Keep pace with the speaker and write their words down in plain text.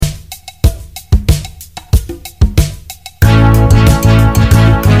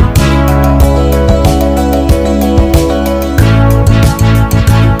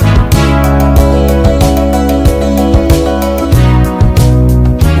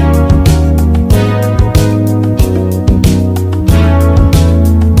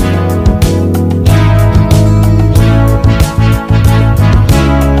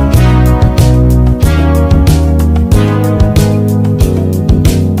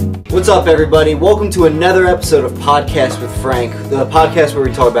What's up, everybody? Welcome to another episode of Podcast with Frank, the podcast where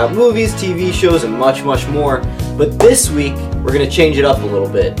we talk about movies, TV shows, and much, much more. But this week, we're going to change it up a little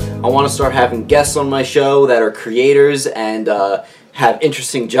bit. I want to start having guests on my show that are creators and have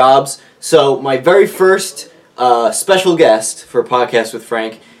interesting jobs. So my very first special guest for Podcast with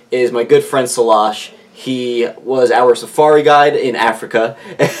Frank is my good friend Salash. He was our safari guide in Africa.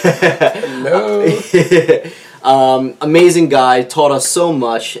 Hello. Amazing guy, taught us so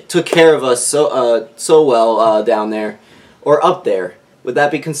much, took care of us so well down there, or up there. Would that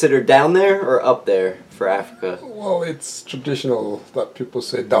be considered down there or up there for Africa? Well, it's traditional that people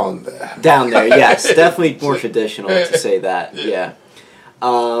say down there. Down there, yes, definitely more traditional to say that. Yeah.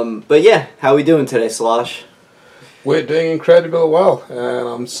 But yeah, how are we doing today, Slosh? We're doing incredibly well, and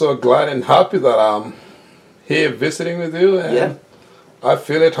I'm so glad and happy that I'm here visiting with you, and I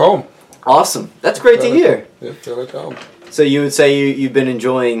feel at home. Awesome. That's great to hear. Yeah, feel at home. So you would say you've been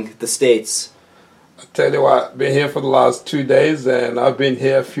enjoying the States? I tell you what, I've been here for the last 2 days, and I've been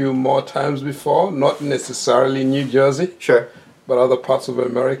here a few more times before, not necessarily New Jersey. Sure. But other parts of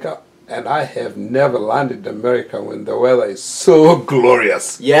America, and I have never landed in America when the weather is so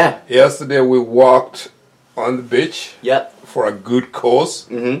glorious. Yeah. Yesterday we walked on the beach. Yep. For a good cause.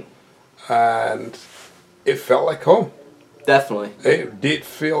 Mm-hmm. And it felt like home. Definitely. It did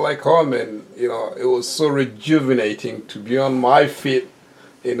feel like home, and it was so rejuvenating to be on my feet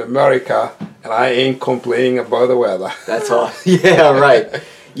in America, and I ain't complaining about the weather. That's all. Yeah, right.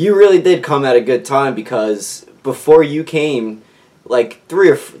 You really did come at a good time, because before you came, like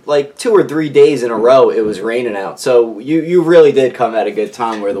 2 or 3 days in a row, it was raining out. So you really did come at a good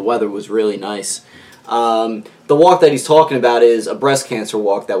time where the weather was really nice. The walk that he's talking about is a breast cancer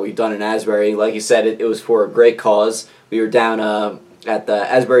walk that we've done in Asbury. Like you said, it was for a great cause. We were down at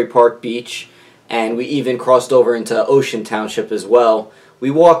the Asbury Park Beach, and we even crossed over into Ocean Township as well. We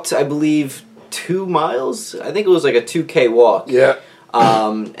walked, I believe, 2 miles. I think it was like a 2K walk. Yeah.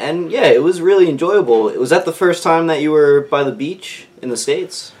 And yeah, it was really enjoyable. Was that the first time that you were by the beach in the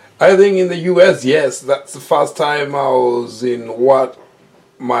States? I think in the U.S., yes. That's the first time I was in what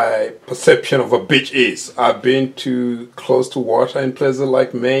my perception of a beach is. I've been to close to water in places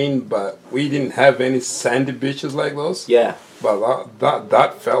like Maine, but we didn't have any sandy beaches like those. Yeah. But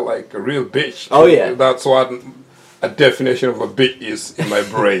that felt like a real beach. Oh, yeah. That's what a definition of a beach is in my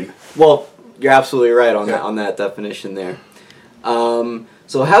brain. Well, you're absolutely right on that definition there.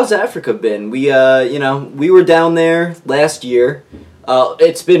 So how's Africa been? We were down there last year.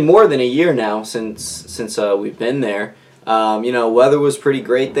 It's been more than a year now since we've been there. Weather was pretty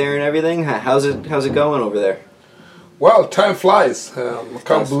great there and everything. How's it going over there? Well, time flies. I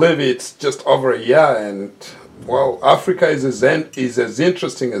can't believe it's just over a year, and Africa is as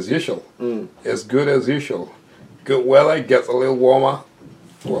interesting as usual, as good as usual. Good weather, gets a little warmer,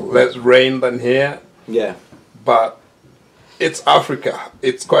 less rain than here. Yeah, but it's Africa.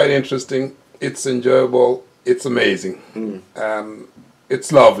 It's quite interesting. It's enjoyable. It's amazing.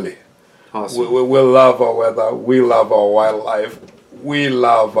 It's lovely. Awesome. We love our weather, we love our wildlife, we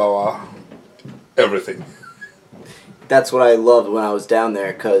love our everything. That's what I loved when I was down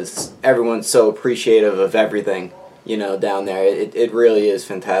there, because everyone's so appreciative of everything, down there. It really is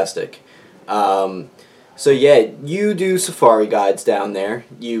fantastic. So yeah, you do safari guides down there.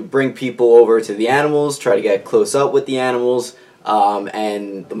 You bring people over to the animals, try to get close up with the animals,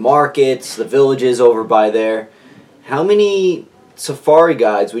 and the markets, the villages over by there. How many safari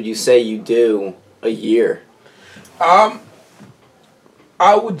guides would you say you do a year? I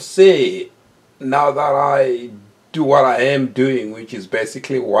would say, now that I do what I am doing, which is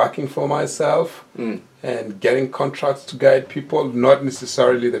basically working for myself and getting contracts to guide people, not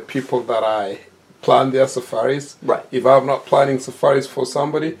necessarily the people that I plan their safaris. Right. If I'm not planning safaris for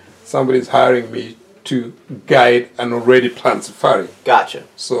somebody's hiring me to guide an already planned safari. Gotcha.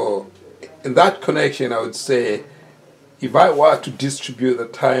 So in that connection, I would say, if I were to distribute the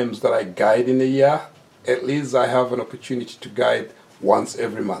times that I guide in a year, at least I have an opportunity to guide once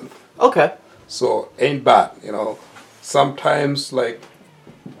every month. Okay. So ain't bad, Sometimes, like,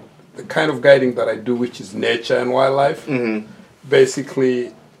 the kind of guiding that I do, which is nature and wildlife,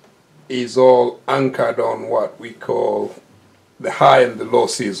 basically is all anchored on what we call the high and the low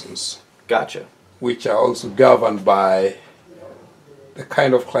seasons. Gotcha. Which are also governed by the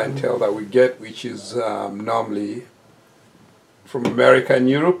kind of clientele that we get, which is normally from America and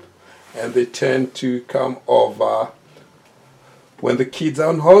Europe, and they tend to come over when the kids are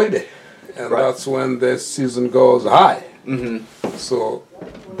on holiday, and that's when the season goes high. So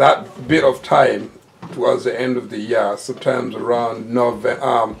that bit of time towards the end of the year, sometimes around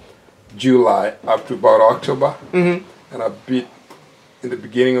July up to about October, and a bit in the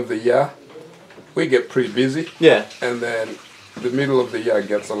beginning of the year, we get pretty busy. Yeah. And then the middle of the year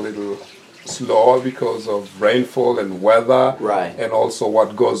gets a little slower because of rainfall and weather. Right. And also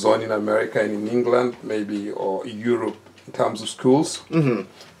what goes on in America and in England, maybe, or Europe in terms of schools. Mm-hmm.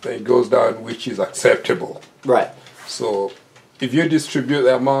 Then it goes down, which is acceptable. Right. So if you distribute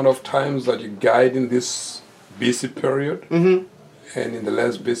the amount of times that you guide in this busy period and in the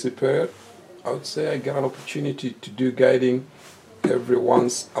less busy period, I would say I get an opportunity to do guiding every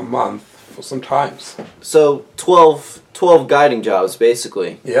once a month for some times. So 12 guiding jobs,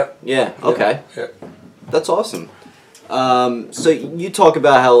 basically. Yeah. Yeah, okay. Yeah. That's awesome. So you talk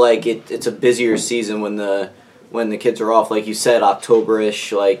about how, like, it's a busier season when the kids are off. Like you said,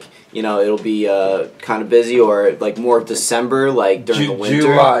 October-ish, like, you know, it'll be kind of busy, or like more of December, like during the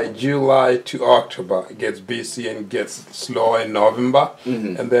winter. July to October it gets busy and it gets slower in November.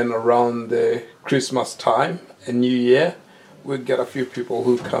 And then around the Christmas time and New Year, we get a few people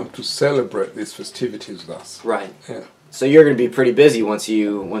who come to celebrate these festivities with us. Right. Yeah. So you're going to be pretty busy once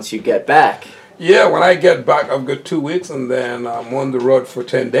you get back. Yeah, when I get back, I've got 2 weeks, and then I'm on the road for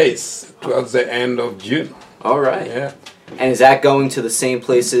 10 days towards the end of June. All right. Yeah. And is that going to the same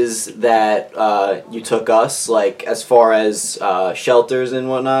places that you took us, like as far as shelters and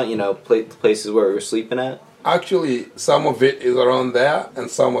whatnot, you know, places where we were sleeping at? Actually, some of it is around there, and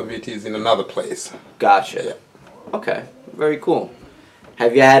some of it is in another place. Gotcha. Yeah. Okay. Very cool.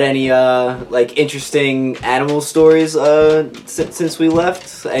 Have you had any like interesting animal stories since we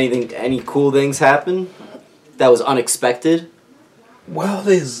left? Any cool things happen that was unexpected? Well,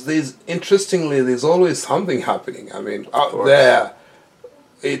 interestingly, there's always something happening. I mean, out there,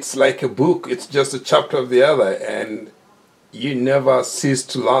 it's like a book. It's just a chapter of the other, and you never cease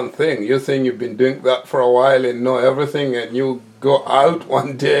to learn things. You think you've been doing that for a while and know everything, and you go out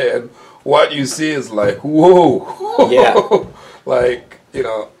one day and what you see is like, whoa. Yeah. Like, you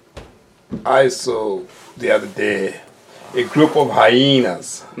know, I saw the other day a group of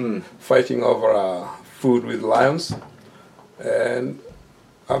hyenas fighting over food with lions. And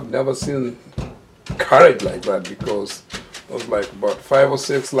I've never seen courage like that, because it was like about 5 or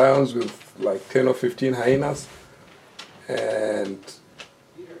 6 lions with like 10 or 15 hyenas. And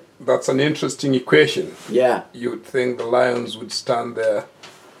that's an interesting equation. Yeah. You'd think the lions would stand their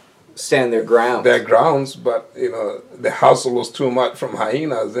grounds, but you know, the hassle was too much from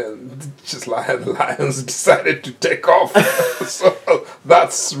hyenas, and just like the lions decided to take off. So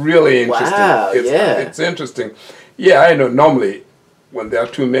that's really interesting. Wow, It's interesting. Yeah, I know normally when there are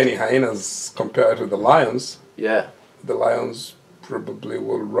too many hyenas compared to the lions, the lions probably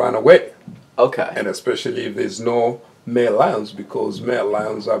will run away. Okay. And especially if there's no male lions, because male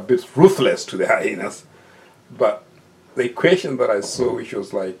lions are a bit ruthless to the hyenas. But the equation that I saw, which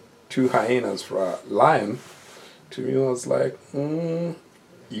was like 2 hyenas for a lion, to me was like,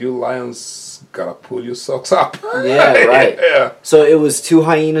 you lions gotta pull your socks up. Yeah, right. Yeah. So it was 2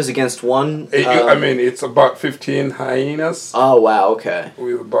 hyenas against 1? I mean, it's about 15 hyenas. Oh, wow, okay.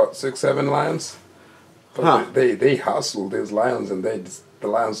 With about 6, 7 lions. But they hustled these lions, and the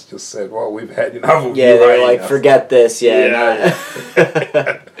lions just said, well, we've had enough of you they're hyenas. like, forget this,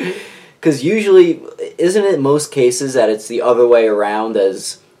 Because usually, isn't it most cases that it's the other way around,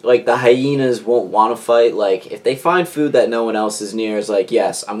 as like the hyenas won't want to fight? Like, if they find food that no one else is near, it's like,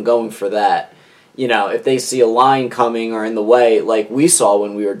 yes, I'm going for that. You know, if they see a lion coming or in the way, like we saw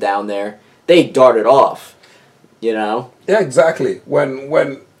when we were down there, they darted off, you know? Yeah, exactly.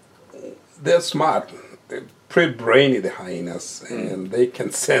 When they're smart, they're pretty brainy, the hyenas, and they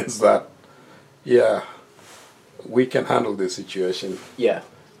can sense that, yeah, we can handle this situation. Yeah.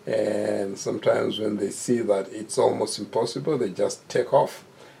 And sometimes when they see that it's almost impossible, they just take off.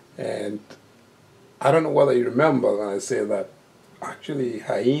 And I don't know whether you remember when I say that actually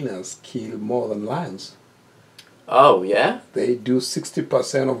hyenas kill more than lions. Oh, yeah? They do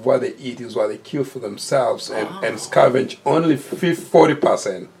 60% of what they eat is what they kill for themselves, and scavenge only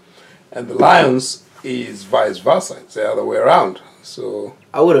 40%. And the lions is vice versa. It's the other way around. So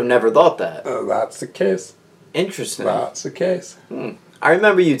I would have never thought that. That's the case. Interesting. That's the case. I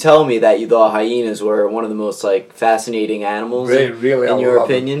remember you telling me that you thought hyenas were one of the most like fascinating animals. They really in your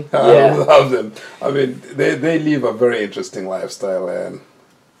opinion. I love them. I mean, they live a very interesting lifestyle, and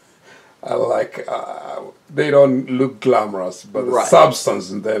I like. They don't look glamorous, but the substance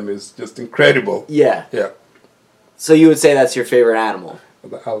in them is just incredible. Yeah. Yeah. So you would say that's your favorite animal?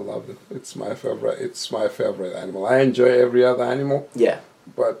 I love it. It's my favorite. It's my favorite animal. I enjoy every other animal. Yeah.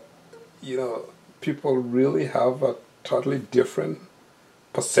 But you know, people really have a totally different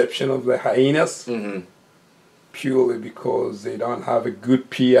perception of the hyenas, purely because they don't have a good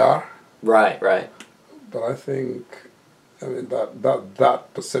PR. Right. But I think I mean,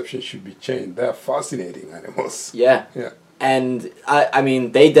 that perception should be changed. They're fascinating animals. Yeah. Yeah. And I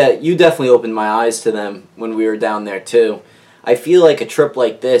mean, you definitely opened my eyes to them when we were down there too. I feel like a trip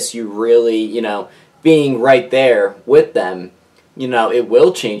like this, you really, being right there with them, it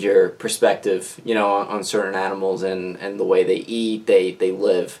will change your perspective, on certain animals and the way they eat, they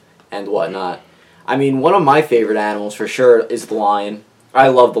live, and whatnot. I mean, one of my favorite animals for sure is the lion. I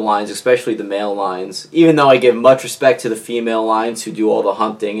love the lions, especially the male lions, even though I give much respect to the female lions who do all the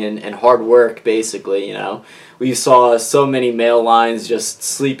hunting and hard work, basically, We saw so many male lions just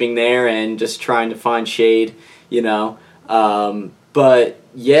sleeping there and just trying to find shade, But,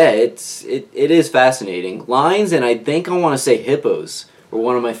 yeah, it is fascinating. Lions, and I think I want to say hippos, were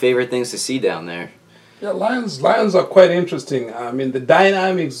one of my favorite things to see down there. Yeah, lions are quite interesting. I mean, the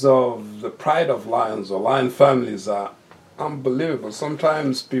dynamics of the pride of lions or lion families are unbelievable.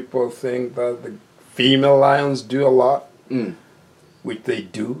 Sometimes people think that the female lions do a lot, which they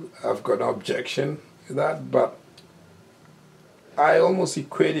do. I've got no objection to that, but I almost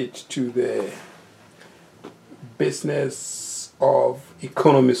equate it to the business of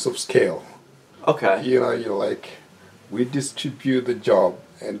economies of scale. Okay. You're like, we distribute the job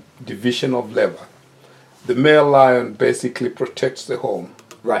and division of labor. The male lion basically protects the home.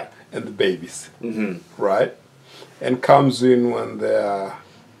 Right. And the babies. Mm-hmm. Right? And comes in when they're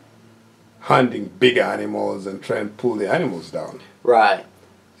hunting big animals and try and pull the animals down. Right.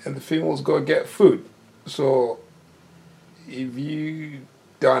 And the females go get food. So if you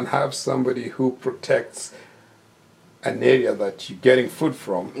don't have somebody who protects an area that you're getting food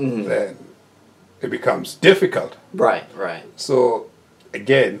from, then it becomes difficult. Right. So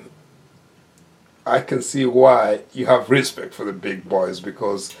again, I can see why you have respect for the big boys,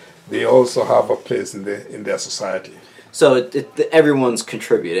 because they also have a place in their society. So everyone's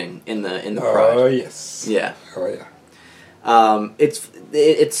contributing in the pride. Oh yes. Yeah. Oh yeah.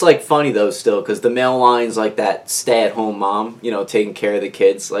 It's like funny though still, because the male lion's like that stay-at-home mom, taking care of the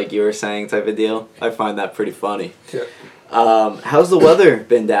kids, like you were saying, type of deal. I find that pretty funny. Yeah. How's the weather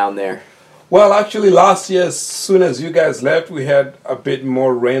been down there? Well, actually, last year, as soon as you guys left, we had a bit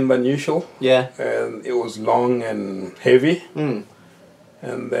more rain than usual. Yeah. And it was long and heavy. Mm.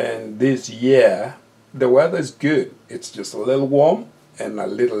 And then this year, the weather is good. It's just a little warm and a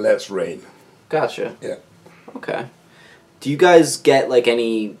little less rain. Gotcha. Yeah. Okay. Do you guys get like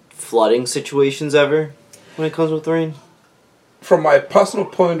any flooding situations ever when it comes with rain? From my personal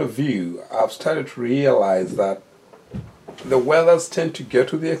point of view, I've started to realize that the weathers tend to get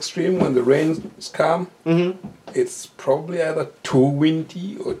to the extreme when the rains come. Mm-hmm. It's probably either too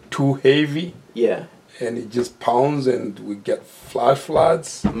windy or too heavy. Yeah. And it just pounds and we get flash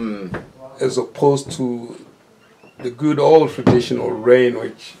floods. As opposed to the good old traditional rain,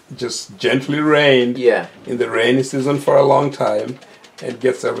 which just gently rained in the rainy season for a long time and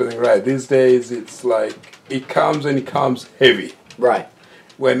gets everything right. These days, it's like it comes and it comes heavy. Right.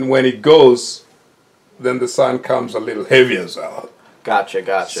 When it goes, then the sun comes a little heavy as well.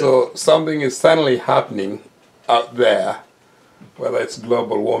 Gotcha. So something is suddenly happening out there, whether it's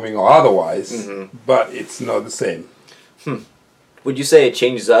global warming or otherwise, but it's not the same. Would you say it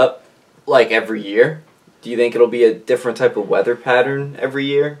changes up like every year? Do you think it'll be a different type of weather pattern every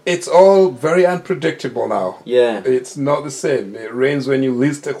year? It's all very unpredictable now. Yeah. It's not the same. It rains when you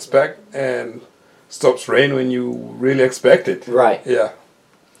least expect and stops rain when you really expect it. Right. Yeah.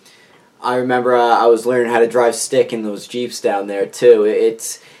 I remember I was learning how to drive stick in those Jeeps down there too.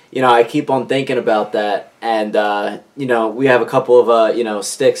 It's, I keep on thinking about that, and we have a couple of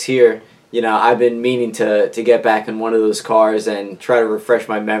sticks here. I've been meaning to get back in one of those cars and try to refresh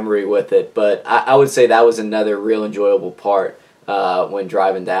my memory with it. But I would say that was another real enjoyable part when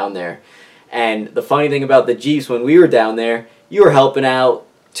driving down there. And the funny thing about the Jeeps, when we were down there, you were helping out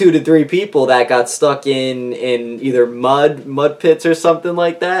 2 to 3 people that got stuck in either mud pits or something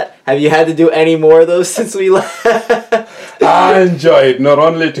like that. Have you had to do any more of those since we left? I enjoy it, not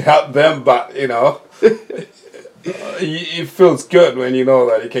only to help them, but it feels good when you know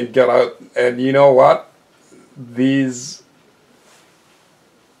that you can get out. And you know what?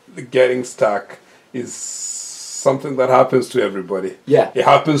 Getting stuck is something that happens to everybody. Yeah. It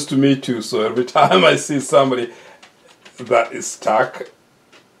happens to me too. So every time I see somebody that is stuck,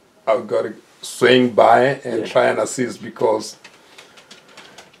 I've got to swing by and try and assist, because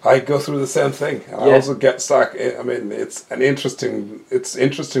I go through the same thing. I also get stuck. I mean, it's interesting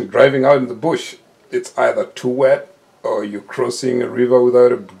driving out in the bush. It's either too wet or you're crossing a river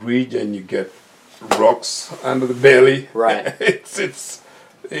without a bridge and you get rocks under the belly. Right.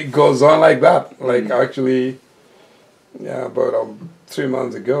 It goes on like that. Like actually, about 3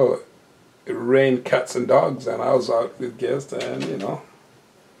 months ago, it rained cats and dogs, and I was out with guests, and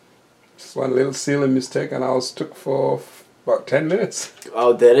just one little silly mistake, and I was stuck for about 10 minutes.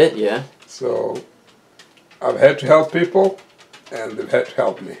 Oh, did it? Yeah. So I've had to help people, and they've had to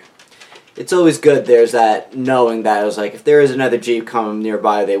help me. It's always good. There's that knowing that it was like if there is another Jeep coming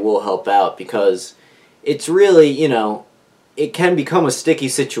nearby, they will help out, because it's really, it can become a sticky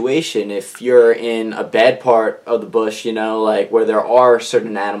situation if you're in a bad part of the bush, like where there are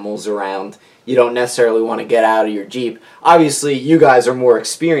certain animals around. You don't necessarily want to get out of your Jeep. Obviously, you guys are more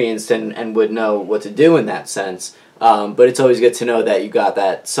experienced and would know what to do in that sense. But it's always good to know that you got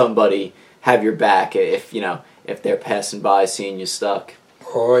that somebody have your back if they're passing by seeing you stuck.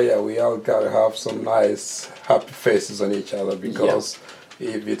 Oh yeah, we all gotta have some nice happy faces on each other, because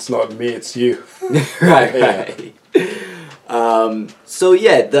if it's not me, it's you. Right. So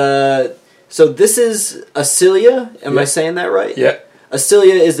this is Acilia. Am I saying that right? Yeah.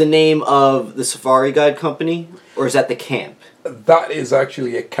 Acilia is the name of the safari guide company, or is that the camp? That is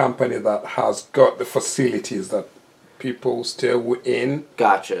actually a company that has got the facilities that people stay in.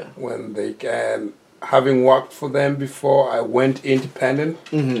 Gotcha. When they can. Having worked for them before, I went independent.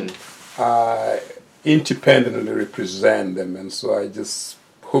 I independently represent them, and so I just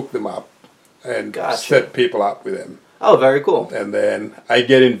hook them up and set people up with them. Oh, very cool. And then I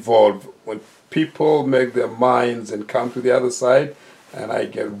get involved when people make their minds and come to the other side, and I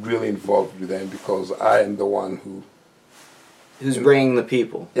get really involved with them, because I am the one who's bringing the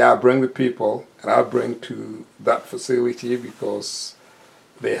people. Yeah, I bring the people, and I bring to that facility, because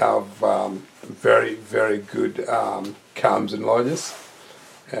they have very, very good camps and lodges,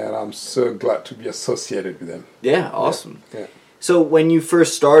 and I'm so glad to be associated with them. Yeah, awesome. Yeah. So when you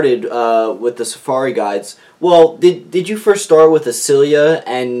first started with the safari guides, well, did you first start with Acilia?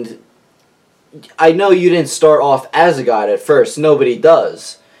 And I know you didn't start off as a guide at first. Nobody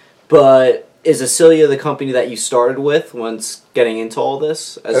does. But is Acilia the company that you started with once getting into all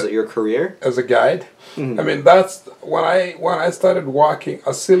this as your career? As a guide? Mm-hmm. I mean, that's when I started working.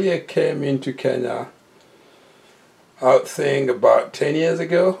 Acilia came into Kenya, I think about 10 years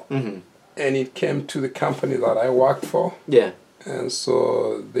ago, and it came to the company that I worked for. Yeah. And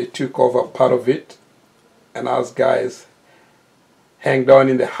so they took over part of it, and us guys hanged on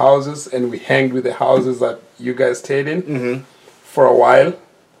in the houses, and we hanged with the houses that you guys stayed in for a while,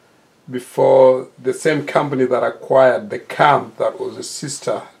 before the same company that acquired the camp that was a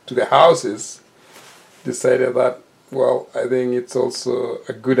sister to the houses decided that, well, I think it's also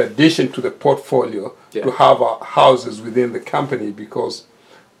a good addition to the portfolio to have our houses within the company, because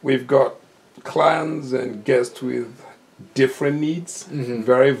we've got clients and guests with different needs,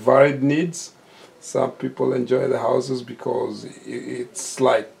 very varied needs. Some people enjoy the houses because it's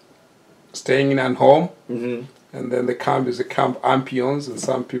like staying in a home, and then the camp is a camp ambience, and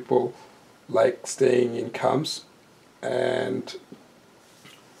some people like staying in camps. And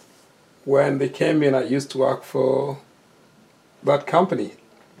when they came in, I used to work for that company,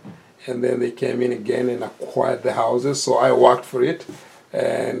 and then they came in again and acquired the houses, so I worked for it,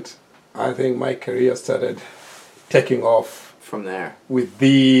 and I think my career started taking off from there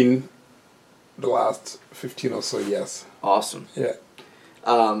within the last 15 or so years. Awesome. Yeah.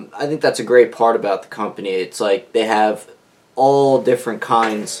 I think that's a great part about the company. It's like they have all different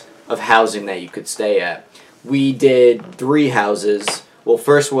kinds of housing that you could stay at. We did 3 houses. Well,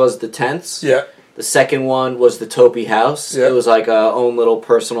 first was the tents. Yeah. The second one was the Topi house. Yeah. It was like a own little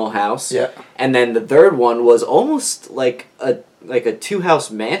personal house. Yeah. And then the third one was almost like a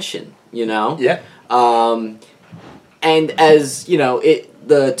 2-house mansion, Yeah. And as,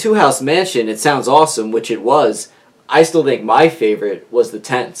 the 2-house mansion, it sounds awesome, which it was. I still think my favorite was the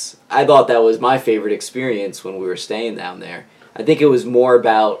tents. I thought that was my favorite experience when we were staying down there. I think it was more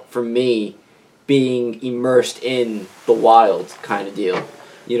about, for me, being immersed in the wild kind of deal.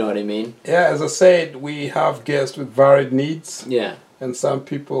 You know what I mean? Yeah, as I said, we have guests with varied needs. Yeah. And some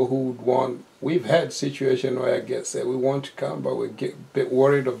people who would want... We've had situations where guests say, we want to come, but we get a bit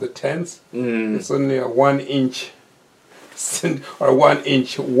worried of the tents. It's only a 1-inch or a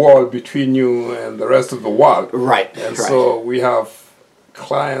 1-inch wall between you and the rest of the world. Right. And so we have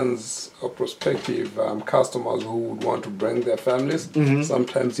clients or prospective customers who would want to bring their families,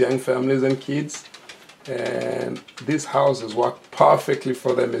 sometimes young families and kids. And these houses work perfectly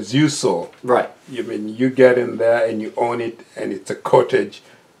for them, as you saw. Right. You get in there and you own it, and it's a cottage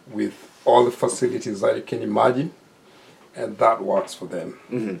with all the facilities that you can imagine, and that works for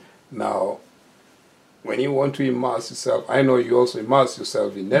them. Now, when you want to immerse yourself, I know you also immerse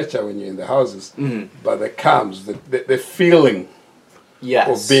yourself in nature when you're in the houses, but the camps, the feeling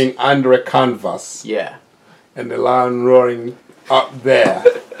of being under a canvas, yeah, and the lion roaring up there,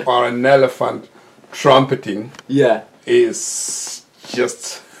 or an elephant trumpeting Yeah. is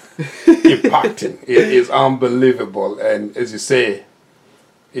just impacting. It is unbelievable, and as you say,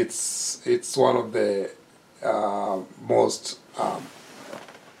 it's one of the most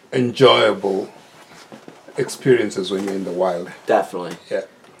enjoyable experiences when you're in the wild. Definitely. Yeah.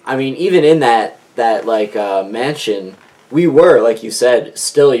 I mean, even in that like mansion, we were, like you said,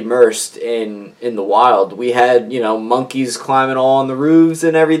 still immersed in the wild. We had, monkeys climbing all on the roofs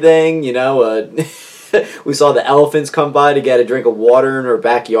and everything. We saw the elephants come by to get a drink of water in our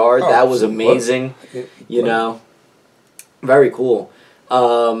backyard. That was amazing. Very cool.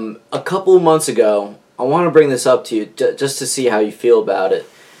 A couple of months ago, I want to bring this up to you just to see how you feel about it.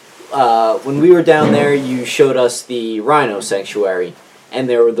 When we were down there, you showed us the rhino sanctuary. And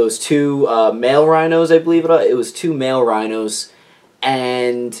there were those two male rhinos, I believe it was two male rhinos.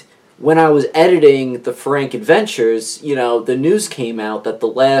 And when I was editing the Frank Adventures, the news came out that the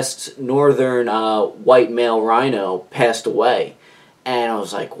last northern white male rhino passed away. And I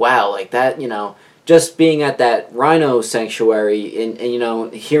was like, wow, like that, just being at that rhino sanctuary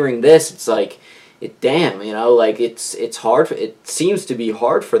and hearing this, it's like, it's hard. It seems to be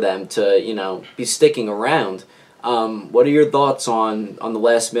hard for them to, be sticking around. What are your thoughts on the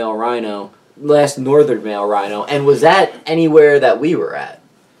last northern male rhino, and was that anywhere that we were at?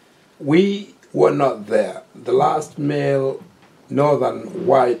 We were not there. The last male northern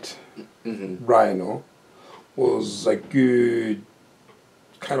white rhino was a good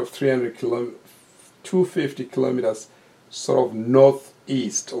kind of 250 kilometers sort of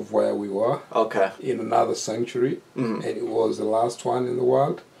northeast of where we were. Okay. In another sanctuary, and it was the last one in the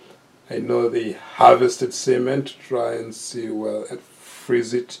world. I know they harvested semen to try and see and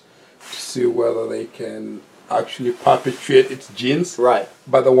freeze it to see whether they can actually perpetuate its genes. Right.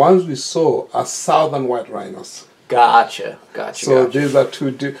 But the ones we saw are southern white rhinos. Gotcha. So these are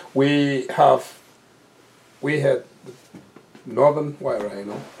two. We had the northern white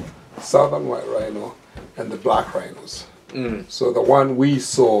rhino, southern white rhino, and the black rhinos. So the one we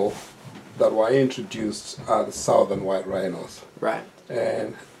saw that were introduced are the southern white rhinos. Right.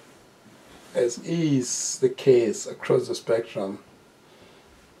 And as is the case across the spectrum,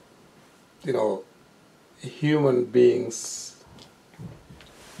 human beings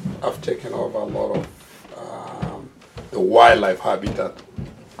have taken over a lot of the wildlife habitat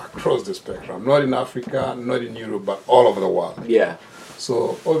across the spectrum. Not in Africa, not in Europe, but all over the world. Yeah.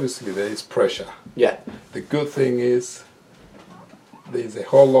 So obviously there is pressure. Yeah. The good thing is there's a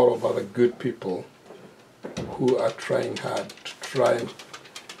whole lot of other good people who are trying hard to try and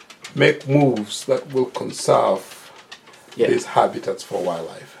make moves that will conserve these habitats for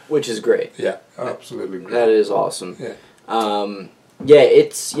wildlife. Which is great. Yeah, absolutely great. That is awesome. Yeah.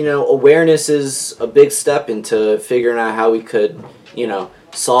 It's, awareness is a big step into figuring out how we could,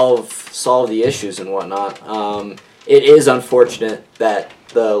 solve the issues and whatnot. It is unfortunate that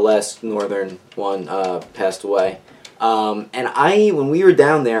the last northern one passed away. And when we were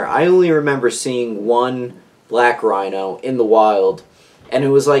down there, I only remember seeing one black rhino in the wild. And it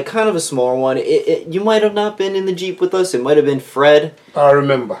was like kind of a small one. You might have not been in the Jeep with us. It might have been Fred. I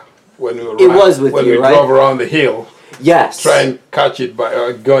remember when we were when we drove around the hill. Yes. Try and catch it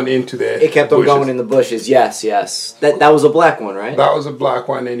by going into the It kept on bushes. Going in the bushes. Yes. That was a black one, right? That was a black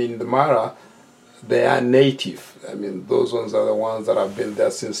one. And in the Mara, they are native. I mean, those ones are the ones that have been there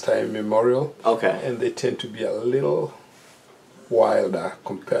since time immemorial. Okay. And they tend to be a little wilder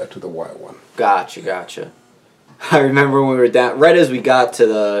compared to the white one. Gotcha. I remember when we were down, right as we got to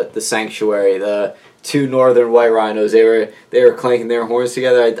the sanctuary, the two northern white rhinos, they were clanking their horns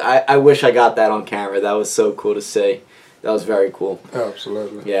together. I wish I got that on camera. That was so cool to see. That was very cool.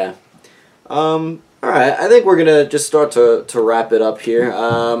 Absolutely. Yeah. All right, I think we're going to just start to wrap it up here.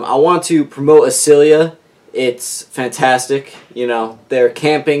 I want to promote Acilia. It's fantastic. Their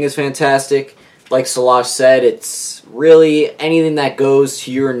camping is fantastic. Like Salash said, it's really anything that goes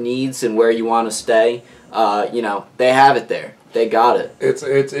to your needs and where you want to stay. They have it there. They got it.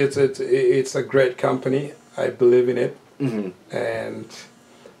 It's a great company. I believe in it, and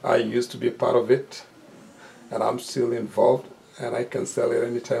I used to be a part of it, and I'm still involved, and I can sell it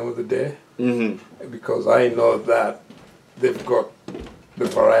any time of the day because I know that they've got the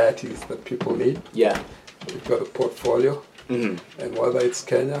varieties that people need. Yeah, they've got a portfolio, and whether it's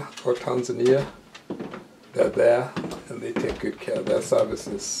Kenya or Tanzania, they're there, and they take good care. Their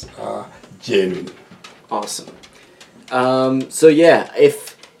services are genuine. Awesome.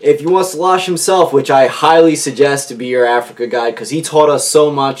 If you want Salash himself, which I highly suggest to be your Africa guide because he taught us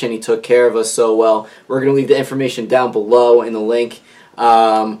so much and he took care of us so well, we're going to leave the information down below in the link.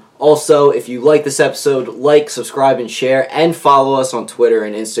 Also, if you like this episode, like, subscribe, and share, and follow us on Twitter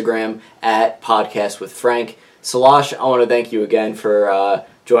and Instagram at Podcast with Frank. Salash, I want to thank you again for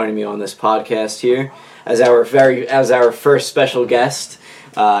joining me on this podcast here as our first special guest.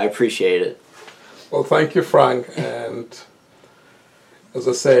 I appreciate it. Well, thank you, Frank. And as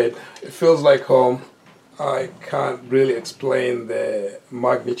I said, it feels like home. I can't really explain the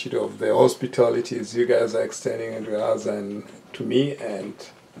magnitude of the hospitalities you guys are extending into us and to me, and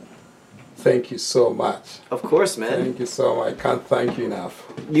thank you so much. Of course, man. Thank you so much. I can't thank you enough.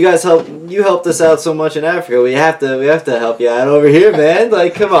 You guys helped us out so much in Africa. We have to help you out over here, man.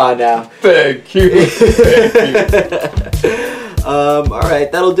 Like, come on now. Thank you. Thank you. All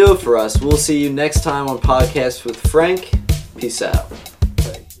right, that'll do it for us. We'll see you next time on Podcast with Frank. Peace out.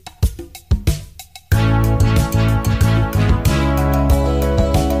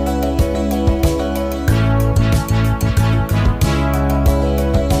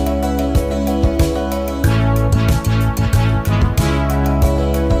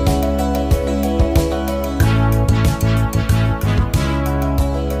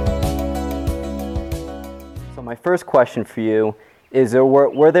 My first question for you is,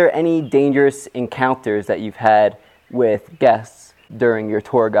 were there any dangerous encounters that you've had with guests during your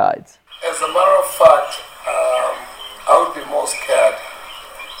tour guides? As a matter of fact, I would be most scared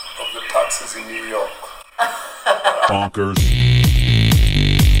of the taxis in New York. Bonkers.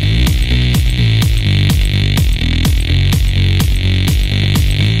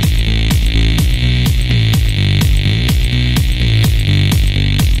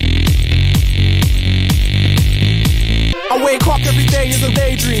 I wake up every day is a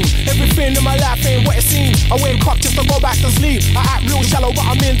daydream. Everything in my life ain't what it seems. I wake up just to go back to sleep. I act real shallow, but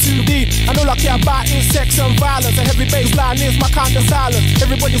I'm in too deep. And all I care about is sex and violence. A heavy baseline is my kind of silence.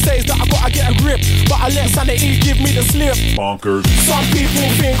 Everybody says that I gotta get a grip, but I let sanity give me the slip. Bonkers. Some people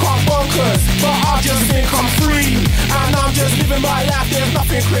think I'm bonkers, but I just think I'm free. And I'm just living my life, there's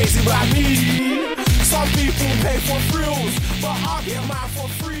nothing crazy about me. Some people pay for thrills, but I get mine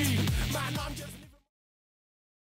for free.